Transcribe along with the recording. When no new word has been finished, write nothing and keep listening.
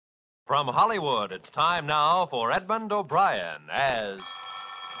From Hollywood, it's time now for Edmund O'Brien as...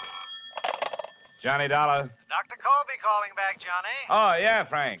 Johnny Dollar. Dr. Colby calling back, Johnny. Oh, yeah,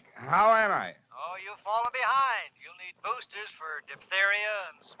 Frank. How am I? Oh, you've fallen behind. You'll need boosters for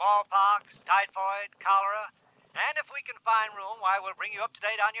diphtheria and smallpox, typhoid, cholera. And if we can find room, why, we'll bring you up to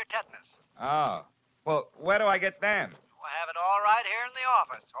date on your tetanus. Oh. Well, where do I get them? We'll have it all right here in the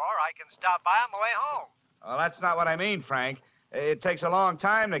office, or I can stop by on the way home. Well, that's not what I mean, Frank. It takes a long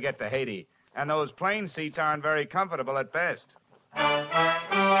time to get to Haiti, and those plane seats aren't very comfortable at best.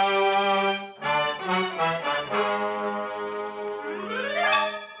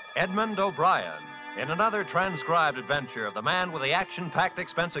 Edmund O'Brien, in another transcribed adventure of the man with the action-packed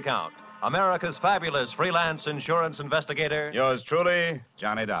expense account, America's fabulous freelance insurance investigator... Yours truly,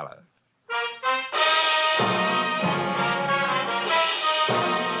 Johnny Dollar.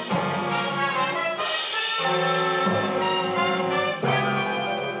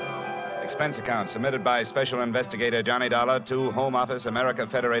 Expense account submitted by Special Investigator Johnny Dollar to Home Office, America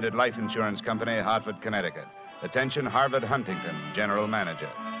Federated Life Insurance Company, Hartford, Connecticut. Attention, Harvard Huntington, General Manager.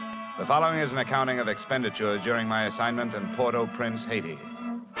 The following is an accounting of expenditures during my assignment in Port-au-Prince, Haiti.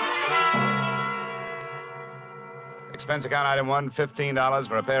 Expense account item 1, $15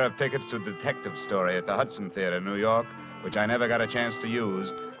 for a pair of tickets to Detective Story at the Hudson Theater, New York, which I never got a chance to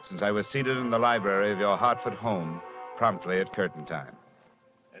use since I was seated in the library of your Hartford home promptly at curtain time.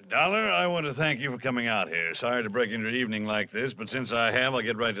 Dollar, I want to thank you for coming out here. Sorry to break into your evening like this, but since I have, I'll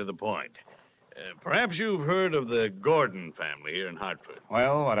get right to the point. Perhaps you've heard of the Gordon family here in Hartford.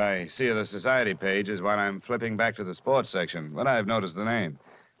 Well, what I see of the society page is what I'm flipping back to the sports section, but I've noticed the name.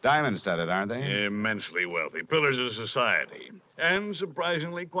 Diamond-studded, aren't they? Immensely wealthy. Pillars of society. And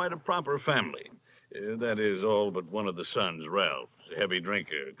surprisingly, quite a proper family. That is all but one of the sons, Ralph. A heavy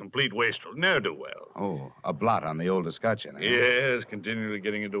drinker, complete wastrel, ne'er-do-well. Oh, a blot on the old escutcheon, eh? Yes, continually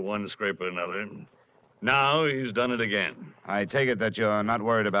getting into one scrape or another. Now he's done it again. I take it that you're not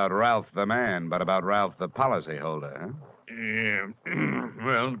worried about Ralph the man, but about Ralph the policyholder, huh? Yeah.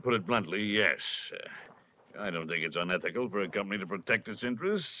 Well, to put it bluntly, yes. I don't think it's unethical for a company to protect its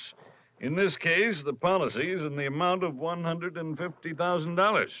interests. In this case, the policy is in the amount of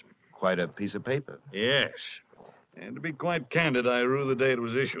 $150,000. Quite a piece of paper. Yes. And to be quite candid, I rue the day it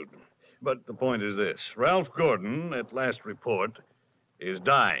was issued. But the point is this. Ralph Gordon, at last report, is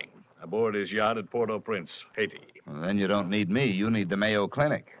dying aboard his yacht at Port-au-Prince, Haiti. Well, then you don't need me. You need the Mayo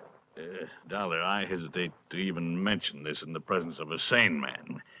Clinic. Dollar, I hesitate to even mention this in the presence of a sane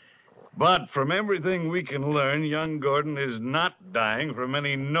man. But from everything we can learn, young Gordon is not dying from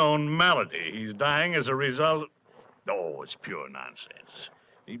any known malady. He's dying as a result... Oh, it's pure nonsense.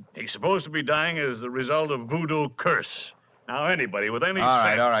 He's supposed to be dying as the result of voodoo curse. Now, anybody with any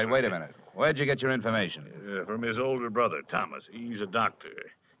sense... All right, wait a minute. Where'd you get your information? From his older brother, Thomas. He's a doctor.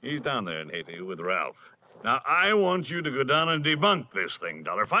 He's down there in Haiti with Ralph. Now, I want you to go down and debunk this thing,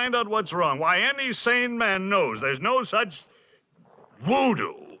 Dollar. Find out what's wrong. Why, any sane man knows there's no such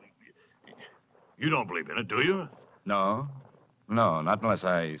voodoo. You don't believe in it, do you? No, not unless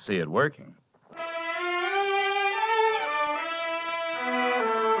I see it working.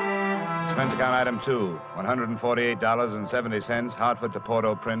 Expense account item 2, $148.70, Hartford to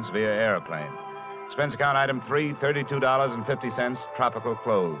Port-au-Prince via airplane. Expense account item 3, $32.50, tropical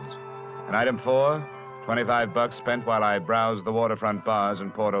clothes. And item 4, $25 spent while I browsed the waterfront bars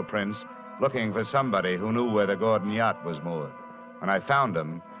in Port-au-Prince, looking for somebody who knew where the Gordon yacht was moored. When I found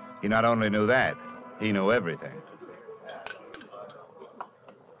him, he not only knew that, he knew everything.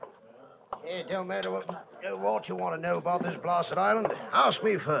 It don't matter what you want to know about this blasted island. Ask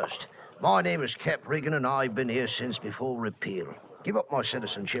me first. My name is Cap Regan, and I've been here since before repeal. Give up my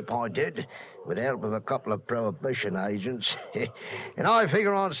citizenship, I did, with the help of a couple of prohibition agents. And I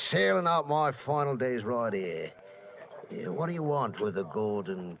figure on sailing out my final days right here. What do you want with the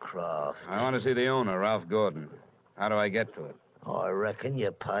Gordon craft? I want to see the owner, Ralph Gordon. How do I get to it? I reckon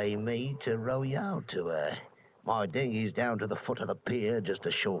you pay me to row you out to her. My dinghy's down to the foot of the pier, just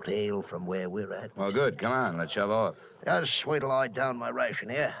a short hail from where we're at. Well, good. Come on, let's shove off. Just wait till I down my ration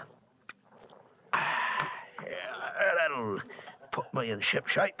here. That'll put me in ship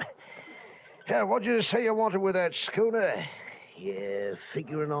shape. What'd you say you wanted with that schooner? You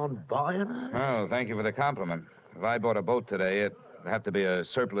figuring on buying her? Oh, thank you for the compliment. If I bought a boat today, it'd have to be a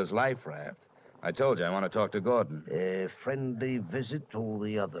surplus life raft. I told you I want to talk to Gordon. A friendly visit or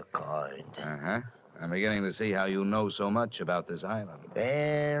the other kind? Uh-huh. I'm beginning to see how you know so much about this island.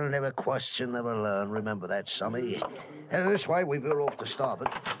 Well, never question, never learn. Remember that, Summy. This way, we veer off to starboard.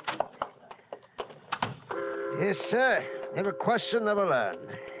 Yes, sir. Never question, never learn.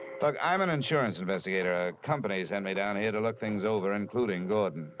 Look, I'm an insurance investigator. A company sent me down here to look things over, including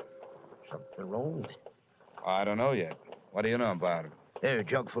Gordon. Something wrong? I don't know yet. What do you know about it? A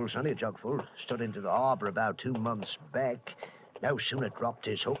jugful, sonny, a jugful. Stood into the harbor about 2 months back. No sooner dropped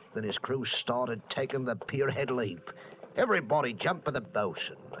his hook than his crew started taking the pierhead leap. Everybody jumped for the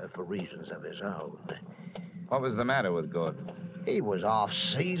bosun, for reasons of his own. What was the matter with Gordon? He was off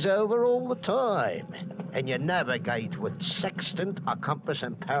seas over all the time. And you navigate with sextant, a compass,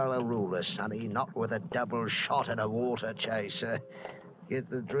 and parallel ruler, sonny, not with a double shot and a water chaser. Get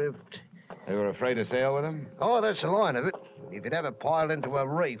the drift? They were afraid to sail with him? Oh, that's the line of it. If you'd ever pile into a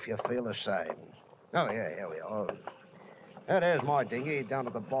reef, you feel the same. Oh, yeah, here we are. Now, there's my dinghy down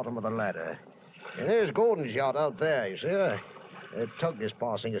at the bottom of the ladder. And there's Gordon's yacht out there, you see her? The tug is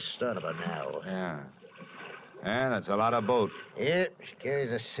passing astern of her now. Yeah. Yeah, that's a lot of boat. Yep, she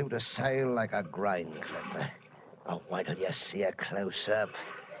carries a suit of sail like a grain clipper. Oh, why don't you see her close up?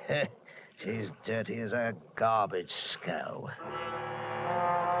 She's dirty as a garbage scow.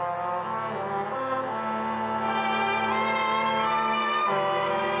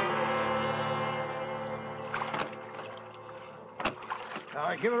 All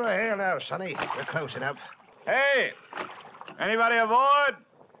right, give her a hail now, sonny. We're close enough. Hey! Anybody aboard?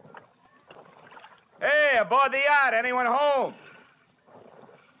 Hey, aboard the yacht. Anyone home?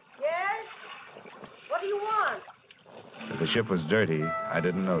 Yes? What do you want? If the ship was dirty, I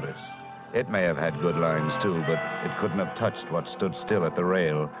didn't notice. It may have had good lines, too, but it couldn't have touched what stood still at the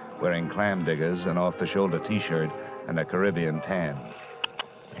rail, wearing clam diggers, an off-the-shoulder T-shirt, and a Caribbean tan.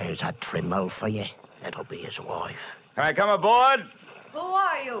 There's a trimmo for you. That'll be his wife. Can I come aboard? Who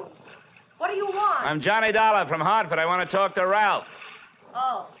are you? What do you want? I'm Johnny Dollar from Hartford. I want to talk to Ralph.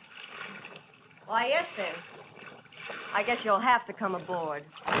 Oh. Why, yes, then. I guess you'll have to come aboard.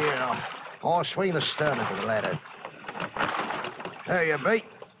 Yeah. I'll swing the stern into the ladder. There you be.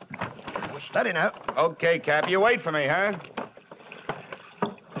 Steady now. Okay, Cap. You wait for me, huh?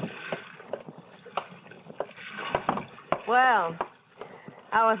 Well,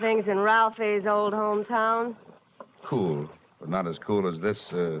 how are things in Ralphie's old hometown? Cool, but not as cool as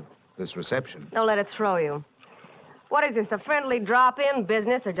this reception. Don't let it throw you. What is this, a friendly drop-in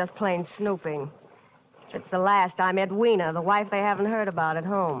business or just plain snooping? It's the last I met Weena, the wife they haven't heard about at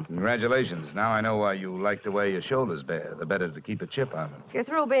home. Congratulations. Now I know why you like the way your shoulders bear. The better to keep a chip on them. If you're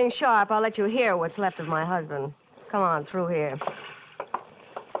through being sharp, I'll let you hear what's left of my husband. Come on, through here.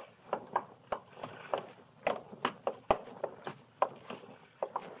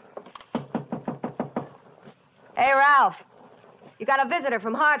 Hey, Ralph. You got a visitor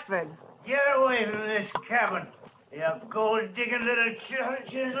from Hartford. Get away from this cabin, you gold-digging little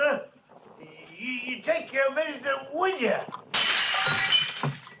chiseler. You take your visitor with you.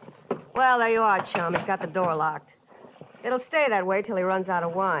 Well, there you are, chum. He's got the door locked. It'll stay that way till he runs out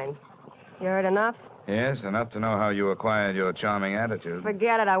of wine. You heard enough? Yes, enough to know how you acquired your charming attitude.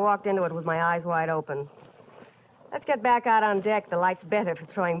 Forget it. I walked into it with my eyes wide open. Let's get back out on deck. The light's better for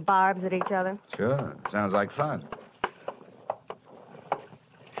throwing barbs at each other. Sure. Sounds like fun.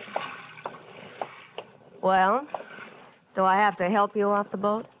 Well, do I have to help you off the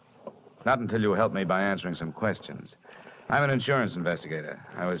boat? Not until you help me by answering some questions. I'm an insurance investigator.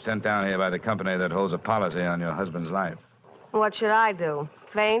 I was sent down here by the company that holds a policy on your husband's life. What should I do?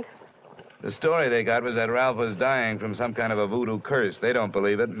 Faint? The story they got was that Ralph was dying from some kind of a voodoo curse. They don't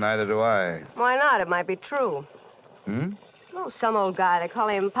believe it, neither do I. Why not? It might be true. Oh, some old guy, they call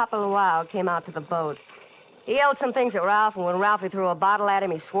him Papa Luau, came out to the boat. He yelled some things at Ralph, and when Ralphie threw a bottle at him,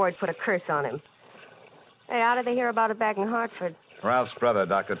 he swore he'd put a curse on him. Hey, how did they hear about it back in Hartford? Ralph's brother,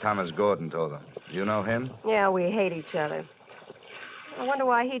 Dr. Thomas Gordon, told them. You know him? Yeah, we hate each other. I wonder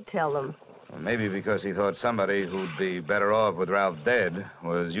why he'd tell them. Well, maybe because he thought somebody who'd be better off with Ralph dead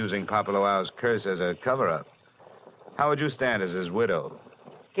was using Papa Luau's curse as a cover-up. How would you stand as his widow?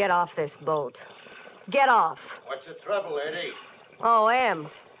 Get off this boat. Get off. What's the trouble, Eddie? Oh, Em.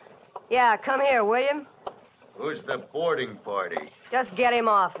 Yeah, come here, will you? Who's the boarding party? Just get him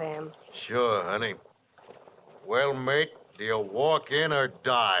off, Em. Sure, honey. Well, mate, do you walk in or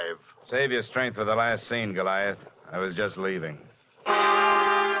dive? Save your strength for the last scene, Goliath. I was just leaving.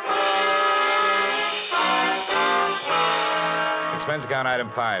 Expense account item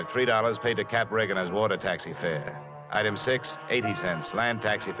 5, $3 paid to Cap Reagan as water taxi fare. Item 6, 80 cents, land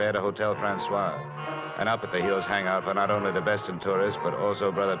taxi fare to Hotel Francois. And up at the Hills hangout for not only the best in tourists, but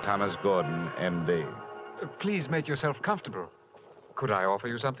also Brother Thomas Gordon, M.D. Please make yourself comfortable. Could I offer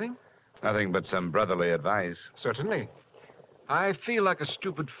you something? Nothing but some brotherly advice. Certainly. I feel like a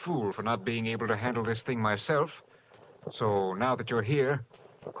stupid fool for not being able to handle this thing myself. So now that you're here,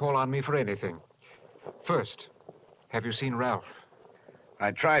 call on me for anything. First, have you seen Ralph? I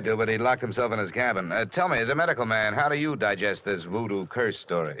tried to, but he locked himself in his cabin. Tell me, as a medical man, how do you digest this voodoo curse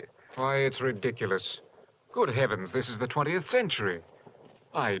story? Why, it's ridiculous. Good heavens, this is the 20th century.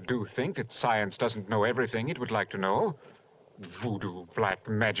 I do think that science doesn't know everything it would like to know. Voodoo, black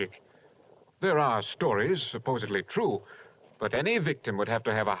magic. There are stories, supposedly true, but any victim would have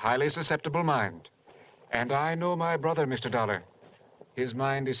to have a highly susceptible mind. And I know my brother, Mr. Dollar. His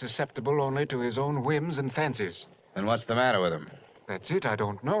mind is susceptible only to his own whims and fancies. And what's the matter with him? That's it, I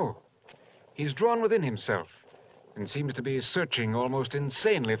don't know. He's drawn within himself and seems to be searching almost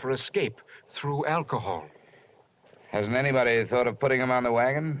insanely for escape through alcohol. Hasn't anybody thought of putting him on the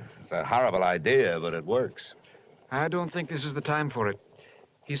wagon? It's a horrible idea, but it works. I don't think this is the time for it.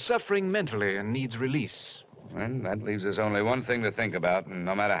 He's suffering mentally and needs release. Well, that leaves us only one thing to think about, and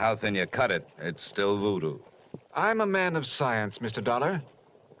no matter how thin you cut it, it's still voodoo. I'm a man of science, Mr. Dollar.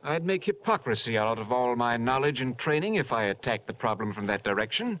 I'd make hypocrisy out of all my knowledge and training if I attacked the problem from that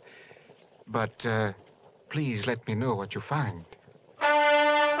direction. But, please let me know what you find.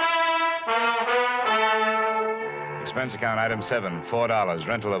 Expense account item 7, $4,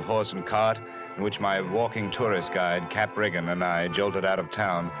 rental of horse and cart, in which my walking tourist guide, Cap Riggin, and I jolted out of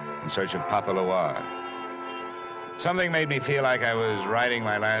town in search of Papa Loire. Something made me feel like I was riding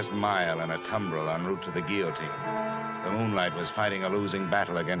my last mile in a tumbril en route to the guillotine. The moonlight was fighting a losing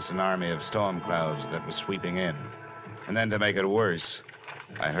battle against an army of storm clouds that was sweeping in. And then to make it worse,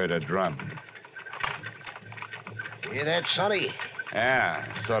 I heard a drum. Hear that, Sonny?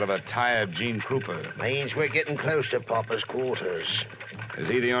 Yeah, sort of a tired Gene Krupa. Means we're getting close to Papa's quarters. Is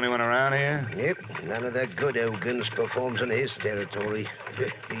he the only one around here? Yep, none of the good Ogans performs in his territory.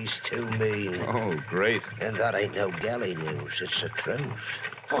 He's too mean. Oh, great. And that ain't no galley news, it's the truth.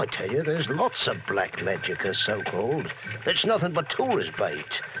 I tell you, there's lots of black magic, so-called. It's nothing but tourist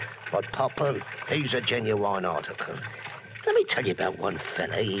bait. But Papa, he's a genuine article. Let me tell you about one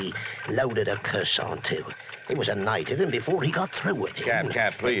fella he loaded a curse onto. He was a native, and before he got through with him...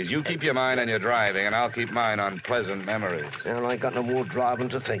 Cap, please, you keep your mind on your driving, and I'll keep mine on pleasant memories. Well, I ain't got no more driving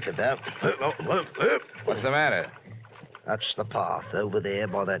to think about. What's the matter? That's the path over there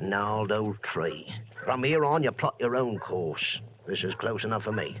by that gnarled old tree. From here on, you plot your own course. This is close enough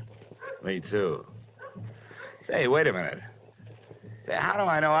for me. Me too. Say, wait a minute. Say, how do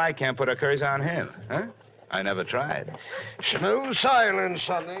I know I can't put a curse on him, huh? I never tried. Smooth sailing,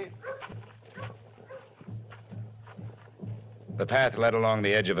 Sonny. The path led along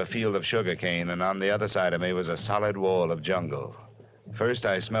the edge of a field of sugarcane, and on the other side of me was a solid wall of jungle. First,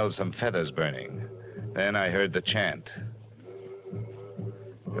 I smelled some feathers burning. Then I heard the chant.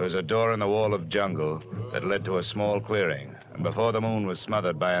 There was a door in the wall of jungle that led to a small clearing, and before the moon was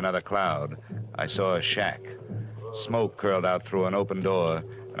smothered by another cloud, I saw a shack. Smoke curled out through an open door,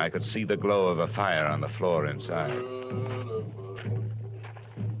 and I could see the glow of a fire on the floor inside.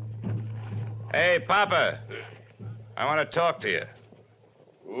 Hey, Papa! I want to talk to you.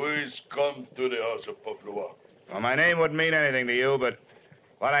 Who is come to the house of Papua? Well, my name wouldn't mean anything to you, but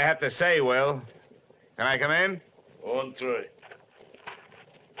what I have to say will. Can I come in? Entree.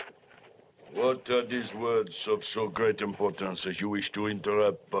 What are these words of so great importance as you wish to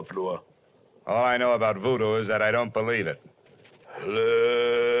interrupt, Papua? All I know about voodoo is that I don't believe it.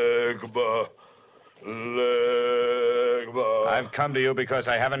 Legba. Legba. I've come to you because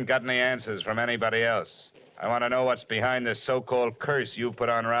I haven't got any answers from anybody else. I want to know what's behind this so-called curse you put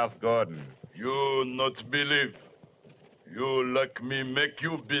on Ralph Gordon. You not believe. You like me make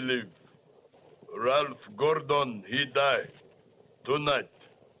you believe. Ralph Gordon, he died. Tonight,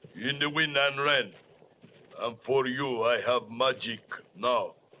 in the wind and rain. And for you, I have magic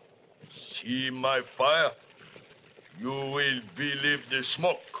now. See my fire? You will believe the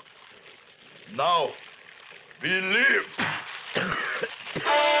smoke. Now, believe.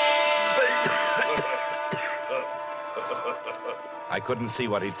 I couldn't see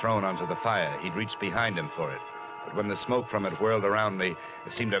what he'd thrown onto the fire. He'd reached behind him for it. But when the smoke from it whirled around me,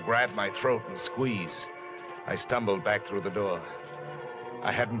 it seemed to grab my throat and squeeze. I stumbled back through the door.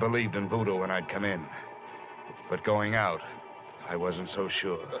 I hadn't believed in voodoo when I'd come in. But going out, I wasn't so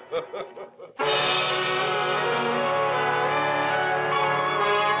sure.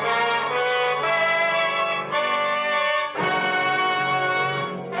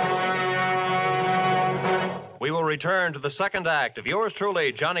 We will return to the second act of yours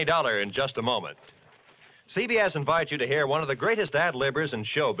truly, Johnny Dollar, in just a moment. CBS invites you to hear one of the greatest ad-libbers in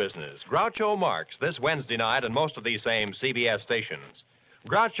show business, Groucho Marx, this Wednesday night on most of these same CBS stations.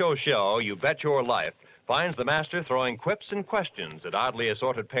 Groucho's show, You Bet Your Life, finds the master throwing quips and questions at oddly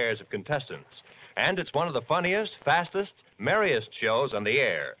assorted pairs of contestants. And it's one of the funniest, fastest, merriest shows on the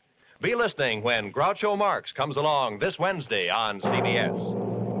air. Be listening when Groucho Marx comes along this Wednesday on CBS.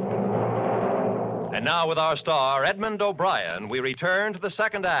 And now, with our star, Edmund O'Brien, we return to the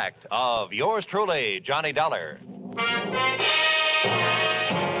second act of Yours Truly, Johnny Dollar.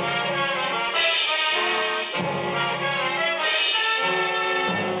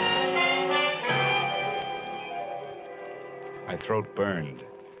 My throat burned.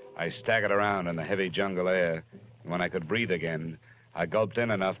 I staggered around in the heavy jungle air, and when I could breathe again, I gulped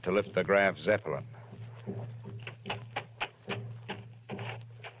in enough to lift the Graf Zeppelin.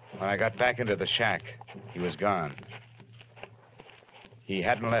 When I got back into the shack, he was gone. He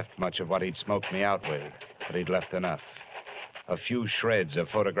hadn't left much of what he'd smoked me out with, but he'd left enough. A few shreds of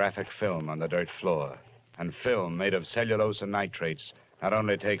photographic film on the dirt floor. And film made of cellulose and nitrates not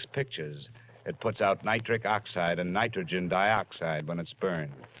only takes pictures, it puts out nitric oxide and nitrogen dioxide when it's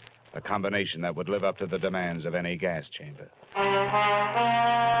burned. A combination that would live up to the demands of any gas chamber.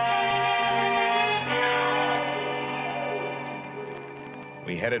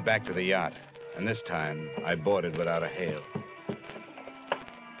 We headed back to the yacht, and this time I boarded without a hail.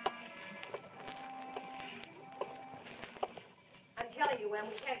 I'm telling you, Em,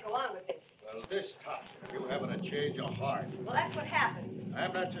 we can't go on with this. Well, this tops it. You having a change of heart. Well, that's what happened.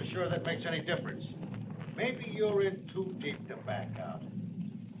 I'm not so sure that makes any difference. Maybe you're in too deep to back out.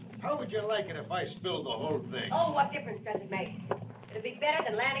 How would you like it if I spilled the whole thing? Oh, what difference does it make? It'd be better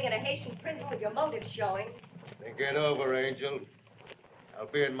than landing in a Haitian prison with your motives showing. Think it over, Angel. I'll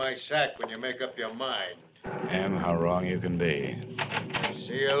be in my sack when you make up your mind. Em, how wrong you can be.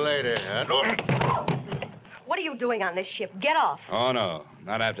 See you later, huh? What are you doing on this ship? Get off. Oh, no.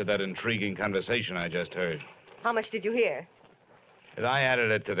 Not after that intriguing conversation I just heard. How much did you hear? If I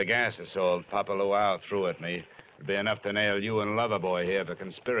added it to the gas assault Papa Luau threw at me, it'd be enough to nail you and Loverboy here for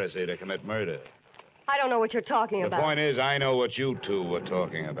conspiracy to commit murder. I don't know what you're talking about. The point is, I know what you two were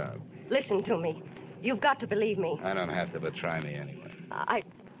talking about. Listen to me. You've got to believe me. I don't have to, but try me anyway.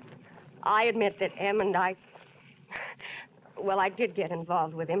 I admit that Em and I... Well, I did get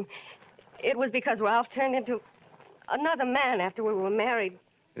involved with him. It was because Ralph turned into another man after we were married.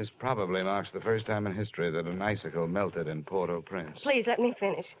 This probably marks the first time in history that an icicle melted in Port-au-Prince. Please, let me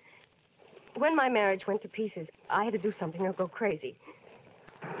finish. When my marriage went to pieces, I had to do something or go crazy.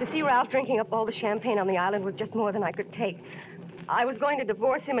 To see Ralph drinking up all the champagne on the island was just more than I could take. I was going to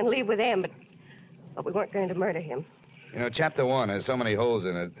divorce him and leave with Em, but we weren't going to murder him. You know, Chapter 1 has so many holes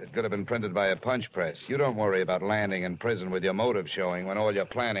in it, it could have been printed by a punch press. You don't worry about landing in prison with your motive showing when all you're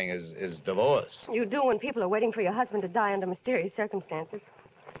planning is divorce. You do when people are waiting for your husband to die under mysterious circumstances.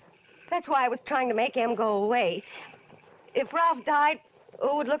 That's why I was trying to make Em go away. If Ralph died,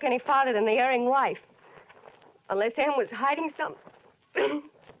 who would look any farther than the erring wife? Unless Em was hiding something.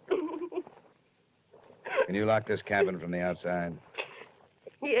 Can you lock this cabin from the outside?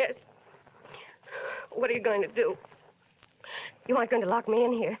 Yes. What are you going to do? You aren't going to lock me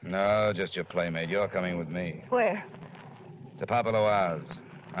in here. No, just your playmate. You're coming with me. Where? To Papa Luau's.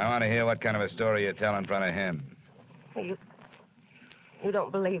 I want to hear what kind of a story you tell in front of him. You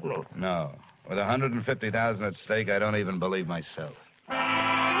don't believe me. No. With 150,000 at stake, I don't even believe myself.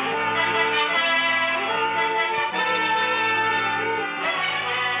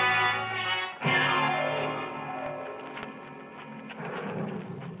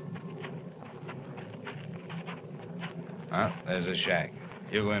 There's a shack.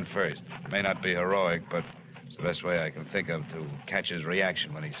 You go in first. May not be heroic, but it's the best way I can think of to catch his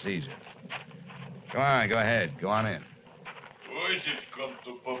reaction when he sees you. Come on, go ahead. Go on in. Who is it come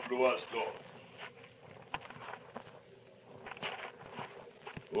to Paplua's door?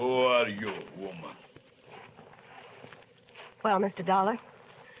 Who are you, woman? Well, Mr. Dollar,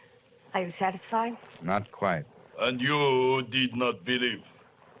 are you satisfied? Not quite. And you did not believe.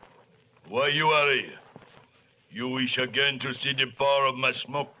 Why you are here? You wish again to see the power of my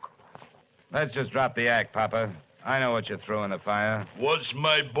smoke? Let's just drop the act, Papa. I know what you threw in the fire. Was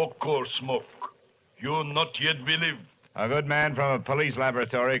my Bokor smoke? You not yet believe? A good man from a police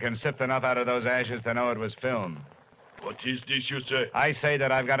laboratory can sift enough out of those ashes to know it was film. What is this you say? I say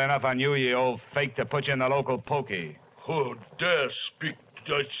that I've got enough on you, you old fake, to put you in the local pokey. Who dare speak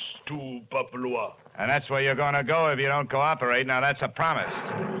this to Papua? And that's where you're going to go if you don't cooperate. Now, that's a promise.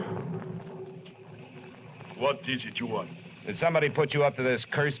 What is it you want? Did somebody put you up to this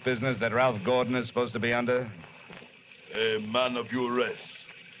cursed business that Ralph Gordon is supposed to be under? A man of your race.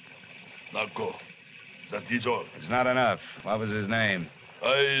 Now go. That is all. It's not enough. What was his name?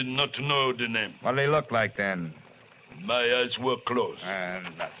 I not know the name. What did he look like then? My eyes were closed.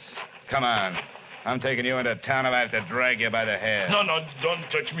 Nuts. Come on. I'm taking you into town if I have to drag you by the hair. No, don't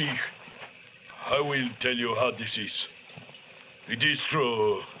touch me. I will tell you how this is. It is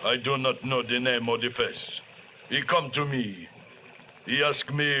true, I do not know the name or the face. He come to me. He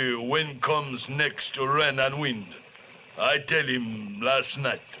asked me when comes next rain and wind. I tell him last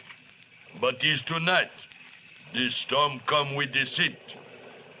night. But it's tonight. The storm come with the seat.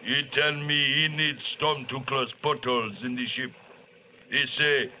 He tell me he needs storm to close potholes in the ship. He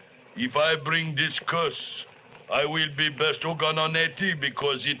say, if I bring this curse, I will be best organ on AT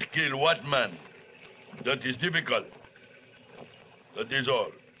because it kill what man? That is difficult. That is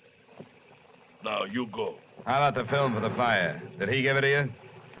all. Now you go. How about the film for the fire? Did he give it to you?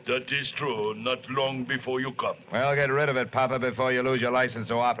 That is true, not long before you come. Well, get rid of it, Papa, before you lose your license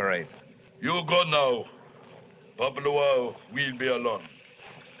to operate. You go now. Papa Luau will be alone.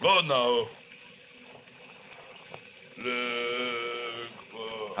 Go now.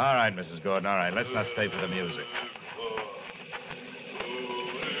 All right, Mrs. Gordon, all right. Let's not stay for the music.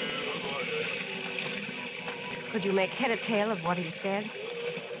 Could you make head or tail of what he said?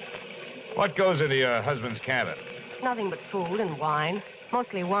 What goes into your husband's cabin? Nothing but food and wine.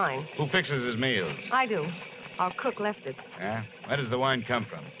 Mostly wine. Who fixes his meals? I do. Our cook left us. Yeah? Where does the wine come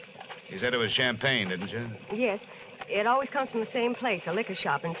from? You said it was champagne, didn't you? Yes. It always comes from the same place, a liquor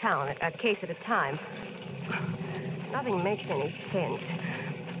shop in town, a case at a time. Nothing makes any sense.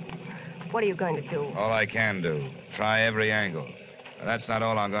 What are you going to do? All I can do. Try every angle. But that's not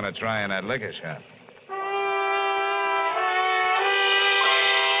all I'm going to try in that liquor shop.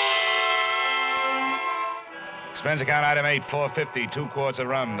 Expense account item 8, $4.50, 2 quarts of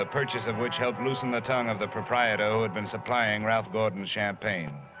rum, the purchase of which helped loosen the tongue of the proprietor who had been supplying Ralph Gordon's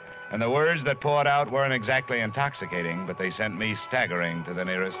champagne. And the words that poured out weren't exactly intoxicating, but they sent me staggering to the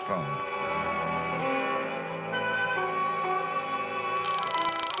nearest phone.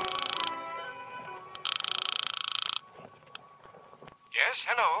 Yes,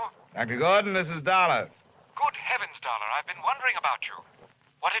 hello. Dr. Gordon, this is Dollar. Good heavens, Dollar. I've been wondering about you.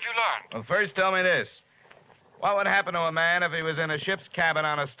 What have you learned? Well, first tell me this. What would happen to a man if he was in a ship's cabin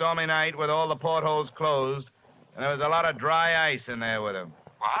on a stormy night with all the portholes closed and there was a lot of dry ice in there with him?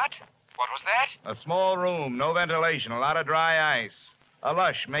 What? What was that? A small room, no ventilation, a lot of dry ice. A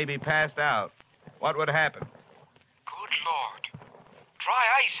lush, maybe passed out. What would happen? Good Lord. Dry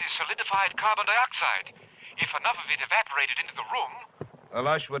ice is solidified carbon dioxide. If enough of it evaporated into the room... The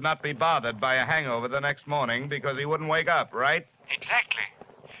lush would not be bothered by a hangover the next morning because he wouldn't wake up, right? Exactly.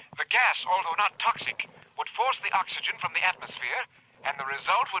 The gas, although not toxic, would force the oxygen from the atmosphere, and the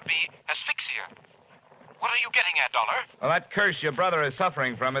result would be asphyxia. What are you getting at, Dollar? Well, that curse your brother is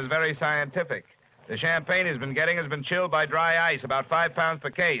suffering from is very scientific. The champagne he's been getting has been chilled by dry ice, about 5 pounds per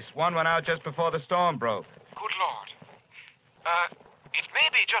case. One went out just before the storm broke. Good Lord. It may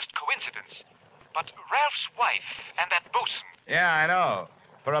be just coincidence, but Ralph's wife and that bosun... Yeah, I know.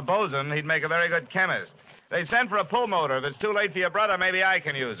 For a bosun, he'd make a very good chemist. They sent for a pull motor. If it's too late for your brother, maybe I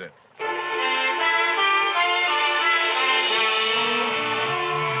can use it.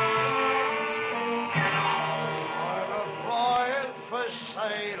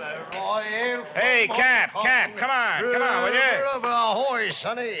 Hey, Cap, come on, will you? Ahoy,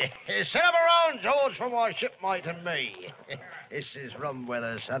 sonny. Set up around, George, for my shipmate and me. This is rum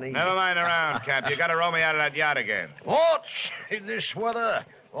weather, sonny. Never mind around, Cap. You gotta row me out of that yacht again. What? In this weather?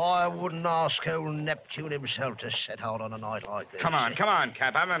 I wouldn't ask old Neptune himself to set out on a night like this. Come on,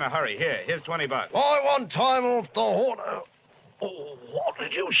 Cap. I'm in a hurry. Here's $20. I want time off the horn. Oh, what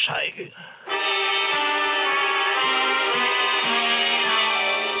did you say?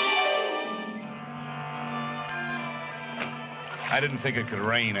 I didn't think it could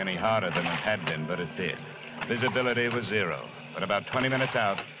rain any harder than it had been, but it did. Visibility was 0. But about 20 minutes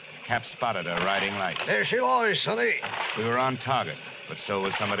out, Cap spotted her riding lights. There she lies, sonny. We were on target, but so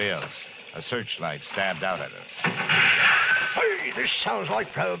was somebody else. A searchlight stabbed out at us. Hey, this sounds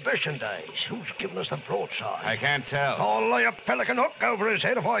like Prohibition days. Who's giving us the broadside? I can't tell. I'll lay a pelican hook over his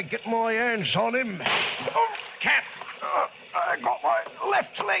head if I get my hands on him. Oh, Cap! I got my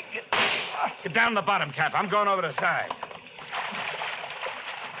left leg. Get down the bottom, Cap. I'm going over the side.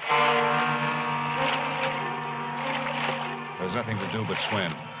 There was nothing to do but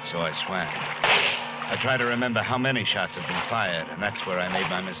swim, so I swam. I tried to remember how many shots had been fired, and that's where I made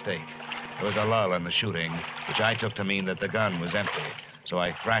my mistake. There was a lull in the shooting, which I took to mean that the gun was empty, so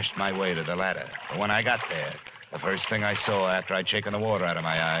I thrashed my way to the ladder. But when I got there, the first thing I saw after I'd shaken the water out of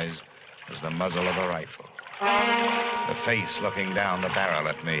my eyes was the muzzle of a rifle. The face looking down the barrel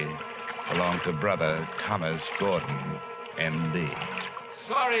at me belonged to Brother Thomas Gordon, M.D.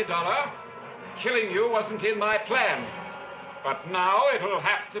 Sorry, Dollar. Killing you wasn't in my plan. But now it'll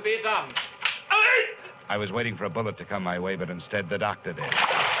have to be done. I was waiting for a bullet to come my way, but instead the doctor did.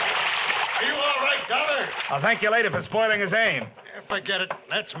 Are you all right, Dollar? I'll thank you later for spoiling his aim. Forget it.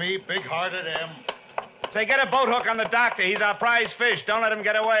 That's me, big-hearted M. Say, get a boat hook on the doctor. He's our prize fish. Don't let him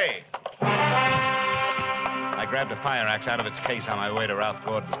get away. I grabbed a fire axe out of its case on my way to Ralph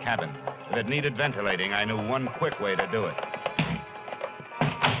Gordon's cabin. If it needed ventilating, I knew one quick way to do it.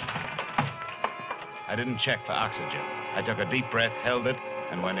 I didn't check for oxygen. I took a deep breath, held it,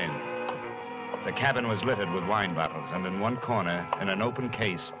 and went in. The cabin was littered with wine bottles, and in one corner, in an open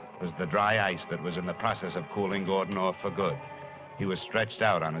case, was the dry ice that was in the process of cooling Gordon off for good. He was stretched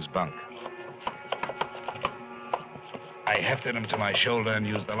out on his bunk. I hefted him to my shoulder and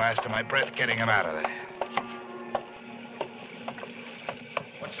used the last of my breath getting him out of there.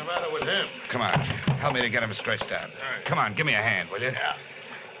 What's the matter with him? Come on, help me to get him stretched out. Right. Come on, give me a hand, will you? Yeah.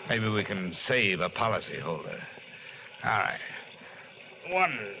 Maybe we can save a policyholder. All right.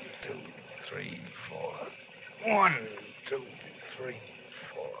 1, 2, 3, 4. 1, 2, 3,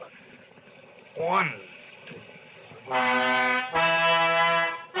 4. 1, 2, 3.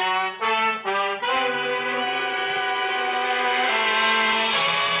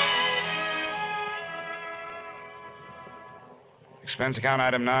 Expense account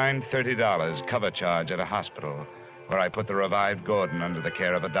item 9, $30. Cover charge at a hospital where I put the revived Gordon under the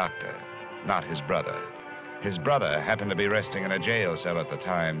care of a doctor, not his brother. His brother happened to be resting in a jail cell at the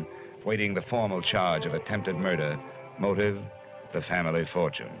time, waiting the formal charge of attempted murder. Motive, the family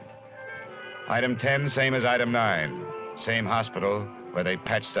fortune. Item 10, same as item 9. Same hospital where they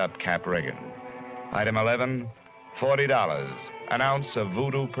patched up Cap Reagan. Item 11, $40. An ounce of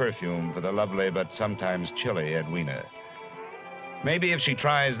voodoo perfume for the lovely but sometimes chilly Edwina. Maybe if she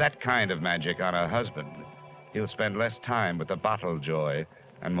tries that kind of magic on her husband, he'll spend less time with the bottle joy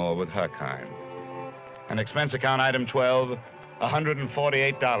and more with her kind. And expense account item 12,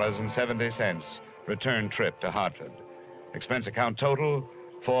 $148.70. Return trip to Hartford. Expense account total,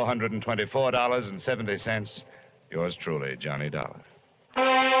 $424.70. Yours truly, Johnny Dollar.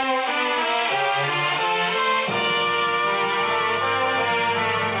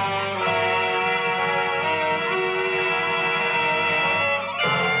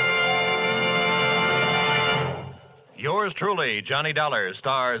 Yours truly, Johnny Dollar,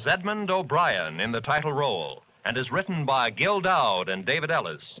 stars Edmund O'Brien in the title role and is written by Gil Dowd and David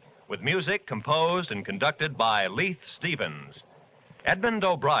Ellis, with music composed and conducted by Leith Stevens. Edmund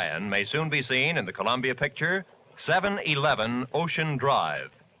O'Brien may soon be seen in the Columbia picture 711 Ocean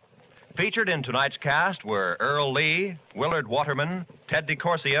Drive. Featured in tonight's cast were Earl Lee, Willard Waterman, Ted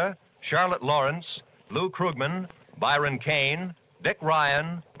DeCorsia, Charlotte Lawrence, Lou Krugman, Byron Kane, Dick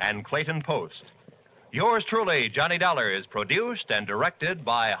Ryan, and Clayton Post. Yours truly, Johnny Dollar, is produced and directed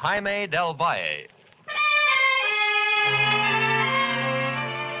by Jaime Del Valle.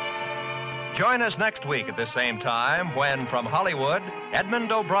 Join us next week at the same time when, from Hollywood,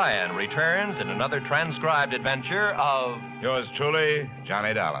 Edmund O'Brien returns in another transcribed adventure of... Yours truly,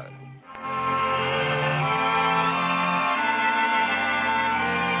 Johnny Dollar.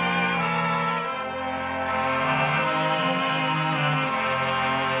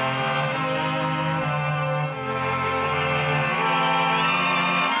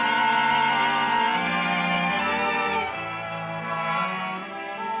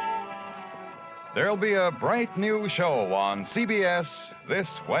 There'll be a bright new show on CBS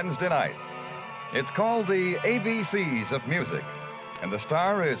this Wednesday night. It's called The ABCs of Music, and the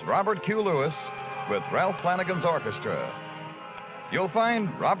star is Robert Q. Lewis with Ralph Flanagan's orchestra. You'll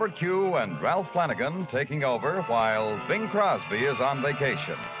find Robert Q. and Ralph Flanagan taking over while Bing Crosby is on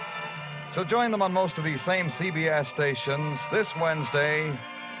vacation. So join them on most of these same CBS stations this Wednesday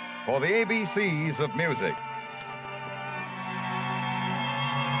for The ABCs of Music.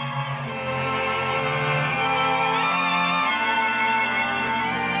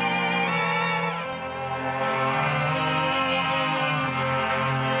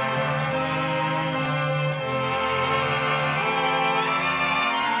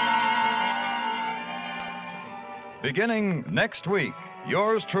 Beginning next week,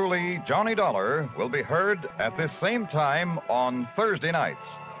 yours truly, Johnny Dollar, will be heard at this same time on Thursday nights.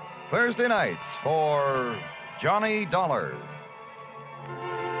 Thursday nights for Johnny Dollar.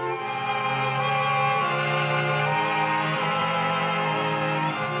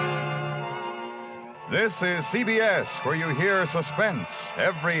 This is CBS, where you hear suspense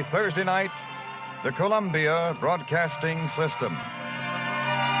every Thursday night, the Columbia Broadcasting System.